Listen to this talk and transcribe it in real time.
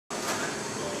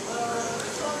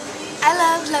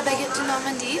La Baguette de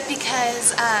Normandy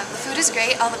because the food is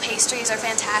great, all the pastries are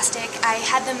fantastic. I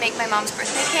had them make my mom's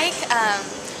birthday cake,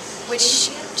 which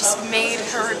just made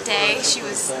her day. She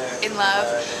was in love.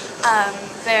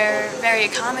 They're very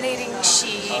accommodating.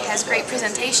 She has great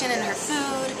presentation in her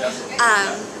food.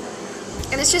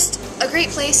 And it's just a great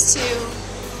place to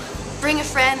bring a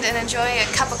friend and enjoy a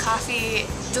cup of coffee,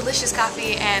 delicious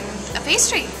coffee, and a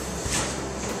pastry.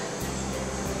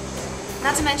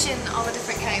 Not to mention all the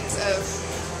different kinds of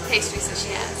pastries that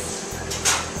she has.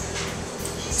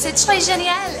 C'est très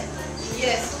génial!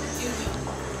 Yes.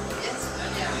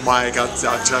 My God,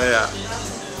 I'll tell you,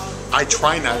 I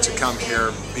try not to come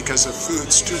here because the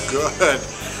food's too good.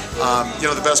 You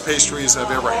know, the best pastries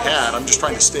I've ever had, I'm just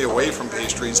trying to stay away from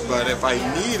pastries, but if I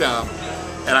need them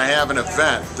and I have an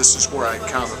event, this is where I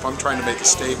come. If I'm trying to make a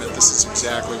statement, this is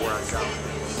exactly where I come.